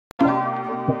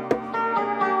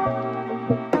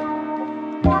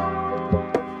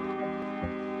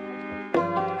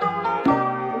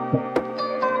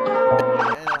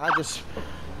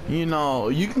You know,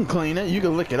 you can clean it, you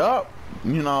can lick it up,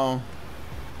 you know.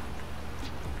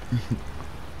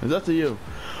 It's up to you.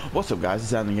 What's up, guys?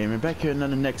 It's AlanTheGamer back here in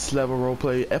another Next Level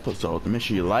RolePlay episode. Make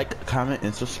sure you like, comment,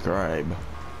 and subscribe.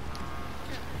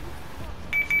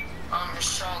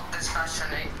 Short discussion,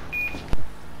 eh?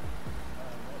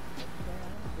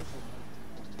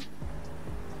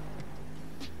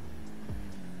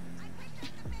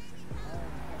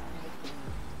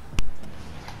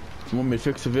 You want me to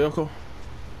fix the vehicle?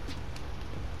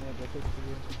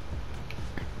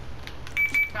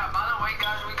 Yeah, by the way,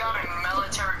 guys, we got a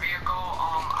military vehicle.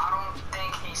 I don't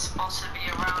think he's supposed to be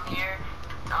around here.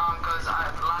 Cause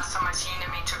last time I seen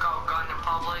him, he took out a gun in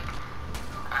public.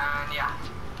 And yeah.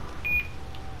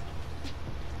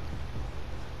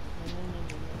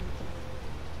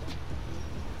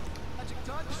 Magic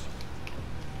touch.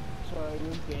 Sorry,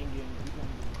 we're banging.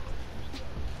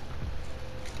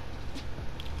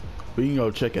 We can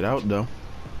go check it out though.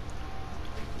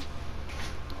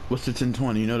 What's the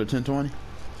 1020? You know the 1020?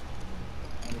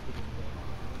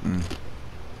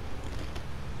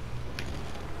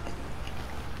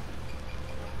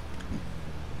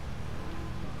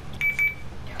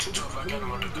 I got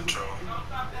him under control.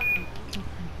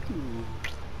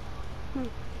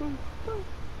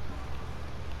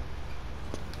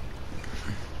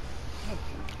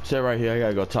 Sit right here. I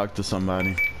gotta go talk to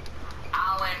somebody.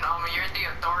 Alan, you're the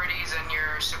authorities and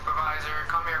your supervisor.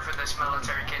 Come here for this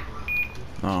military kid.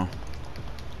 Oh.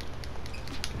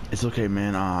 It's okay,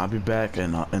 man. I'll be back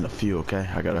in a few, okay?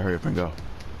 I gotta hurry up and go.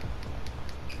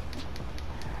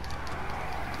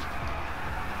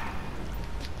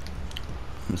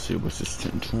 Let's see, what's this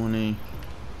 1020?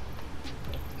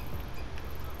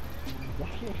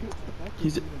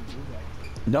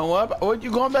 No, what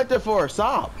you going back there for?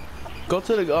 Stop. Go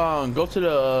to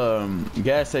the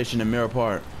gas station in Mirror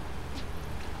Park.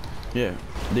 Yeah,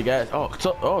 the gas.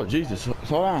 Oh Jesus,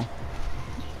 hold on.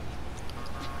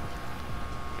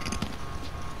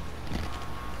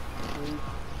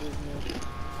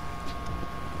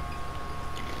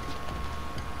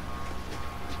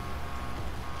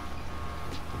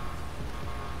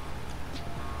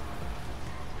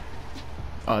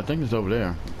 I think it's over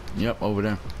there. Yep, over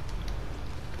there.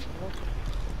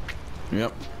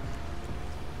 Yep.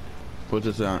 Put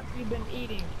this on. You've been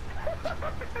eating.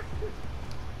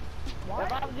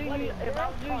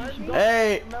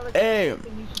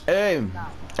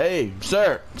 Hey,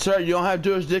 sir, you don't have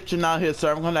jurisdiction out here,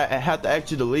 sir. I'm gonna have to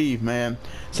ask you to leave, man.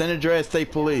 San Andreas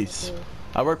State Police.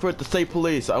 I work with the state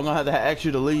police. I'm gonna have to ask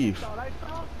you to leave.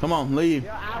 Come on, leave.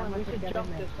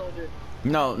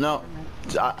 No,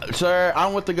 sir,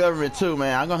 I'm with the government too,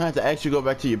 man. I'm gonna have to ask you to go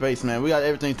back to your base, man. We got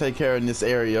everything taken care of in this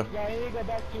area. Yeah, you go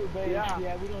back to your base.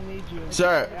 Yeah, we don't need you.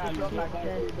 Sir,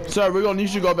 we're gonna need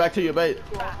you to go back to your base.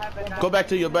 Go back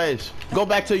to your base. Go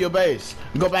back to your base.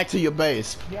 Go back to your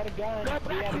base. You had a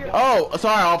gun. Oh,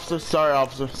 sorry, officer. Sorry,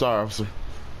 officer.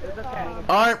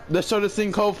 Alright, let's show this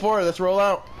thing code 4. Let's roll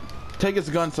out. Take his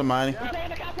gun, somebody.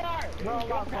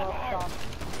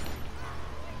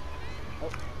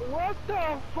 What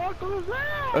the fuck was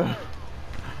that?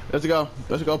 Let's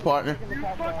go, partner. You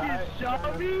fucking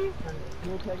shot me?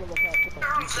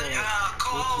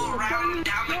 Cole around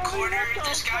down the corner.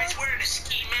 This guy's wearing a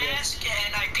ski mask,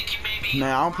 and I think he may be.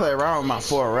 Man, I don't play around with my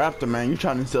Ford Raptor, man. You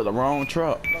trying to steal the wrong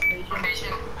truck. I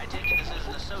take it this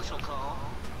isn't a social call.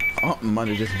 Oh,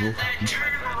 money just blew. Turn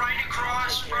right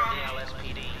across from.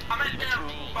 I'm at the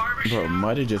barbershop. Bro,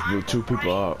 money just blew 2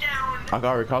 people up. I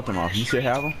already caught them off. You still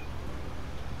have them?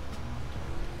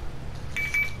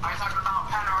 Are you talking about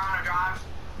Panorama Drive?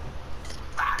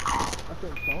 I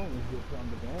think someone was good from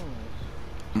the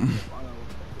downloads.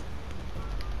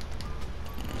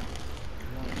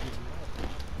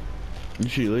 Did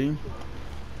she leave?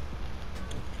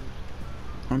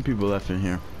 How many people left in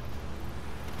here?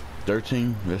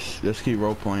 13. Let's keep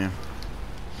role playing.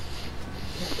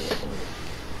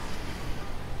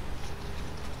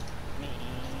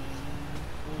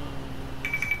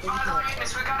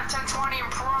 Units, we got a 1020 in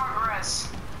progress.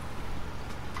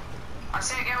 I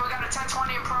say again, we got a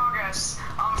 1020 in progress.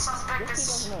 Suspect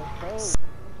is.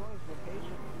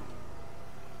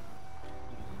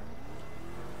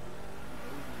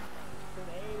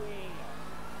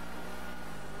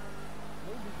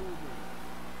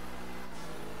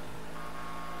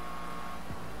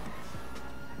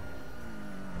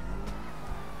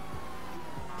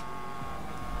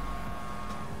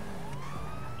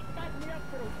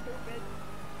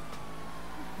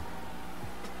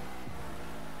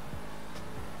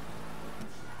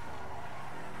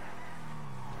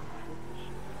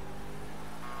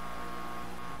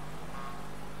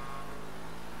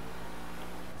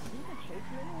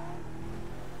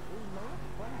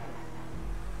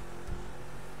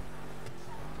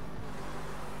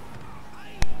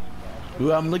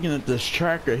 Well, I'm looking at this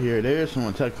tracker here. There is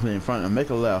someone technically in front of him.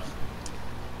 Make a left.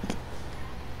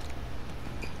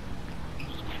 That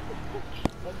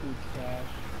dude's trash.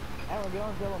 Alan, get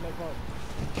on Zillow, make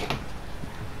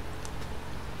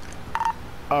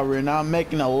up. We're now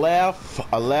making a left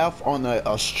on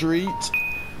a street.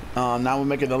 Now we're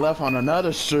making a left on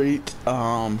another street.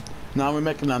 Now we're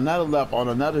making another left on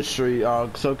another street.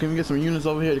 So can we get some units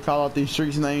over here to call out these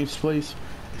streets names, please?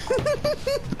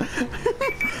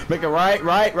 Make it right.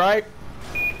 Ah,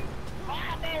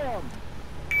 damn!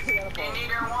 You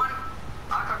need air one?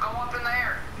 I could go up in the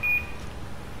air.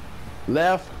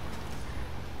 Left.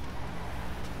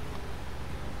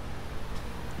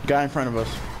 Guy in front of us.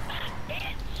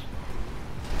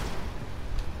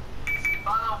 By the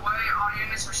way, all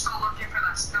units are still looking for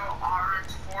that still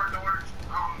orange 4-door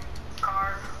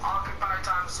car. Occupy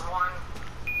 ×1.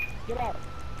 Get out!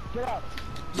 Get out!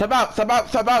 Step out.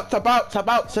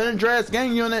 San Andreas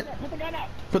gang unit. Put the gun out!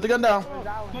 Put the gun down.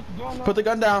 Put the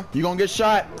gun down. You gonna get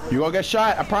shot.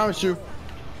 I promise you.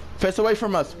 Face away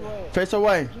from us. Face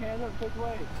away. Hands up, face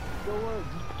away. Go work.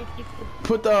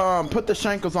 Put the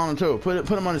shankles on him too. Put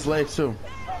him on his legs too.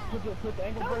 Put the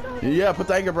ankle bracelet. Yeah, put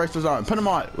the ankle bracelets on. Put them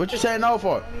on. What you saying no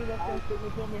for?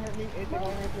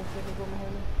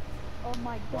 Oh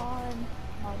my god.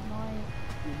 My mind.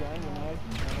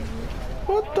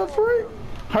 What the freak?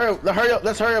 Hurry up.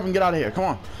 Let's hurry up and get out of here. Come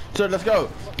on. Sir, let's go.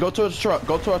 Go towards the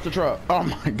truck. Oh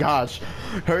my gosh.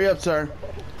 Hurry up, sir.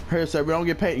 We don't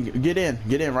get paid. Get in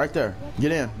right there.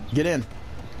 Get in.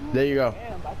 There you go.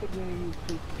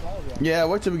 Yeah,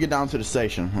 wait till we get down to the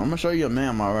station. I'm gonna show you a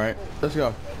ma'am, alright? Let's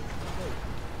go.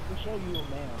 We'll show you a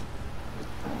man.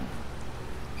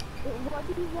 Why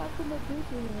did you lock the door?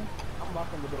 I'm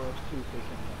locking the doors too, so you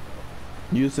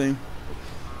can't. You see?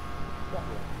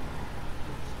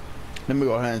 Let me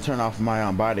go ahead and turn off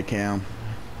my body cam.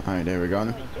 Alright, there we go.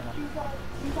 You guys said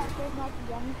not to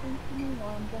do anything to me, or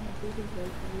I'm gonna do this for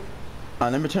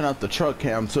you. Let me turn off the truck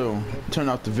cam too. Turn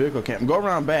off the vehicle cam. Go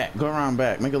around back.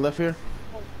 Make a left here.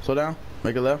 Slow down.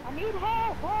 Make a left. I need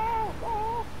help!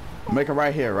 Make it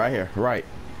right here. Right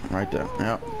there.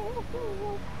 Yep.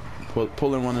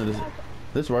 Pull in one of this.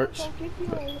 This works.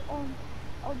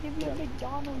 I'll give you a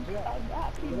McDonald's. I'm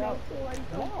happy meal so you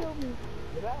can kill me.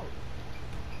 Get out.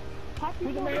 Happy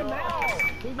Who's the meal. man now?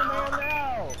 Who's the man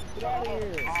now? Get out of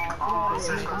here. Get out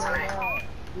of here.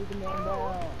 Who's the man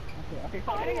now? Okay,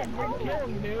 fine. I'm gonna kill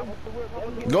you, dude.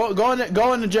 Go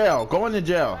in the jail. Go in.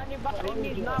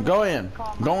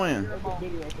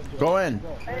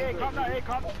 Hey, calm down.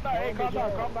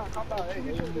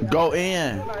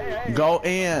 Go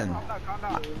in.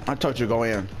 I told you go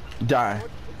in. Die.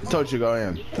 I told you go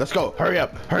in. Let's go. Hurry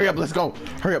up. Let's go.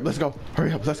 Let's go.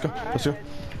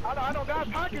 I don't got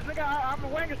pockets, nigga.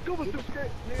 I'm wearing a scuba suit.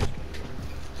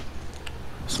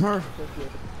 Smurf.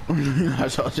 I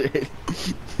saw you.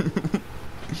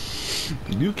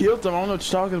 You killed him. I don't know what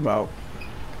you're talking about.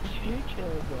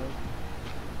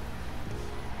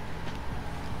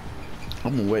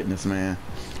 I'm a witness, man.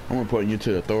 I'm reporting you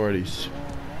to the authorities.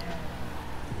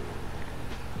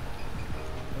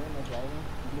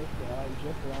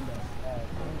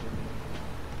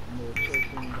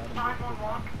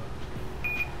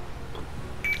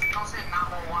 Don't say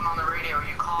 911 on the radio.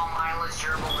 You call mindless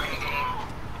gerbil in the game.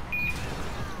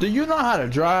 Do you know how to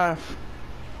drive?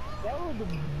 That was the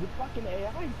fucking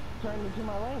AI turned into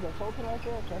my lane. That floating right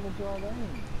there turned into our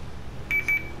lane.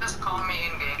 Just call me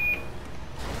in game.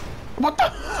 What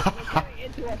the?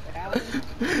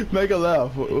 Make a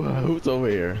left. Who's over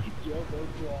here?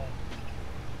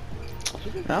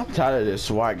 I'm tired of this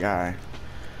SWAT guy.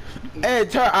 Hey,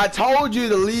 I told you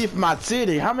to leave my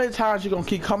city. How many times you gonna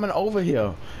keep coming over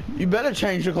here? You better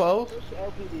change your clothes.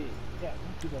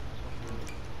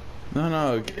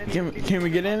 No. Can we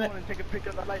get in it?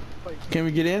 Can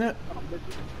we get in it?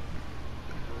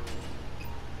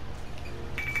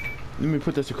 Let me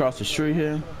put this across the street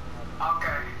here.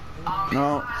 Okay.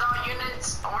 No. All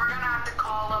units, we're gonna have to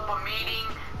call up a meeting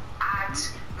at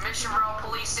Mission Row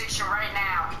Police Station right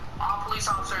now. All police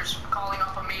officers calling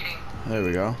up a meeting. There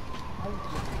we go.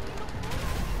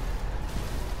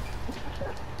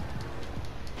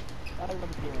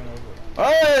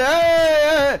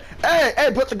 Hey,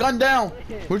 put the gun down.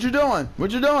 What you doing,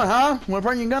 huh? Wanna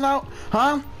bring your gun out?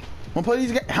 Huh? Wanna play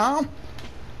these games? Huh?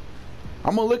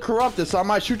 I'm gonna look corrupted, so I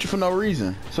might shoot you for no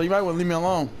reason. So you might wanna leave me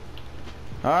alone.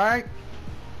 Alright?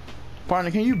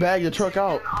 Partner, can you bag the truck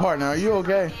out? Partner, are you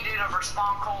okay?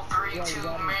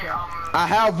 I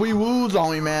have wee woos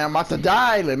on me, man. I'm about to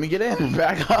die. Let me get in.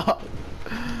 Back up.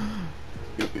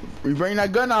 We bring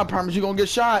that gun out, I promise you gonna get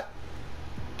shot.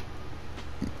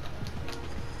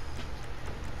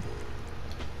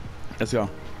 Let's go.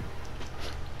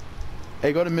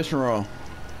 Hey, go to mission roll.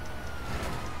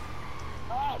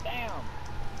 Oh, damn.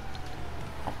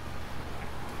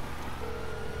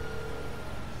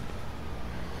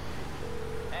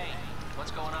 Hey, what's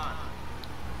going on?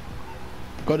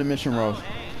 Go to mission roll. Oh,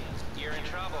 hey, you're in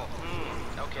trouble.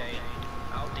 Okay,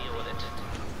 I'll deal with it.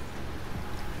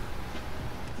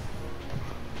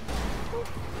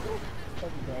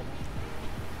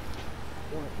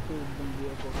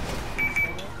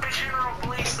 General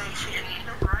police station,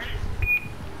 right?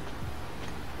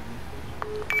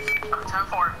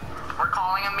 10-4. We're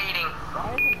calling a meeting.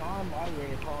 Why is a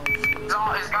non-moderator calling you?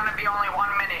 It's gonna be only 1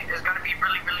 minute. It's gonna be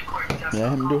really, really quick. Just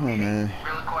Let him do him, man.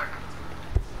 really quick.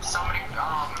 Somebody,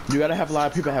 You gotta have a lot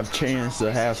of people have chance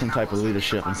to have some type of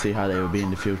leadership and see how they would be in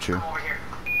the future. come over here.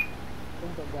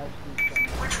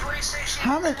 Which police station?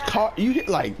 How many car? You hit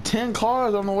like 10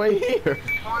 cars on the way here.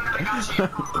 One that I got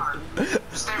you.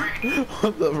 Just stay ready.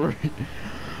 What the freak?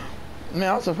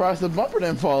 Man, I'm surprised the bumper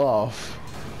didn't fall off.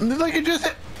 Like it just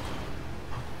hit.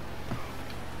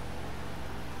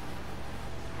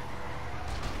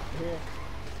 Here.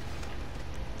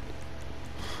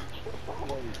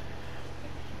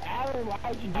 Alan,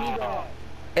 why'd you do that?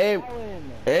 Hey,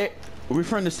 Alan. hey, we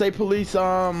from the state police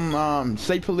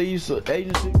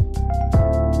agency.